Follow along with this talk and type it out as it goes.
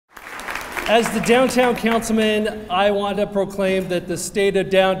As the downtown councilman, I want to proclaim that the state of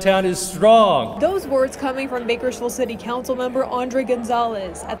downtown is strong. Those words coming from Bakersfield City Council member Andre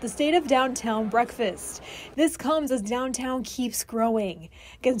Gonzalez at the State of Downtown breakfast. This comes as downtown keeps growing.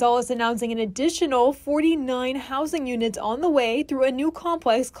 Gonzalez announcing an additional 49 housing units on the way through a new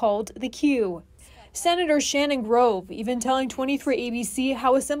complex called The Q. Senator Shannon Grove even telling 23 ABC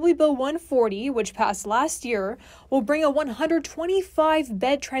how Assembly Bill 140, which passed last year, will bring a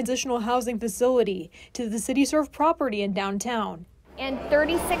 125-bed transitional housing facility to the city-served property in downtown. And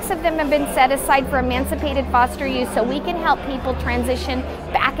 36 of them have been set aside for emancipated foster youth so we can help people transition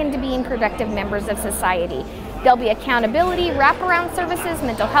back into being productive members of society. There'll be accountability, wraparound services,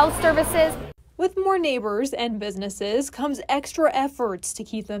 mental health services. With more neighbors and businesses comes extra efforts to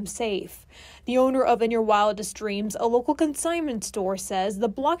keep them safe. The owner of In Your Wildest Dreams, a local consignment store, says the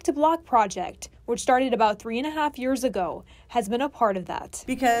Block to Block project, which started about 3.5 years ago, has been a part of that.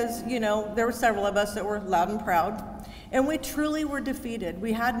 Because, there were several of us that were loud and proud, and we truly were defeated.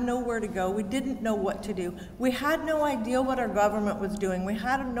 We had nowhere to go. We didn't know what to do. We had no idea what our government was doing. We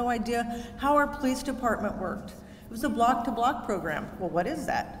had no idea how our police department worked. It was a Block to Block program. Well, what is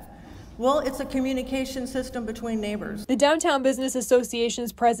that? Well, it's a communication system between neighbors. The Downtown Business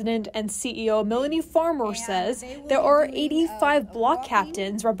Association's president and CEO Melanie Farmer says there are 85 block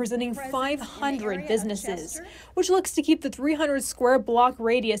captains representing 500 businesses, which looks to keep the 300-square block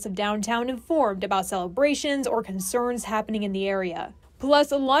radius of downtown informed about celebrations or concerns happening in the area.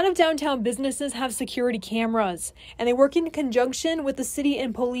 Plus, a lot of downtown businesses have security cameras, and they work in conjunction with the city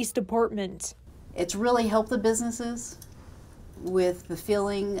and police department. It's really helped the businesses with the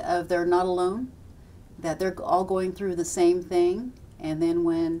feeling of they're not alone, that they're all going through the same thing, and then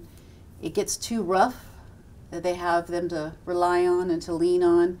when it gets too rough, that they have them to rely on and to lean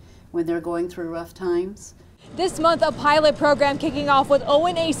on when they're going through rough times. This month, a pilot program kicking off with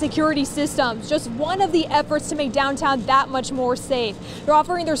O&A Security Systems, just one of the efforts to make downtown that much more safe. They're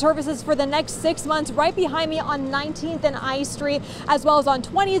offering their services for the next 6 months right behind me on 19th and I Street, as well as on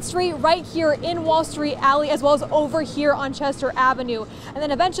 20th Street, right here in Wall Street Alley, as well as over here on Chester Avenue. And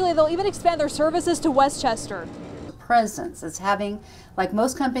then eventually they'll even expand their services to Westchester. Presence is having, like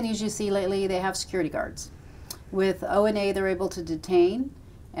most companies you see lately, they have security guards. With O&A, they're able to detain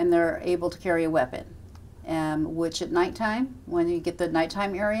and they're able to carry a weapon. Which at nighttime, when you get the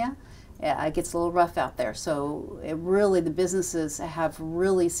nighttime area, it gets a little rough out there. So the businesses have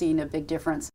really seen a big difference.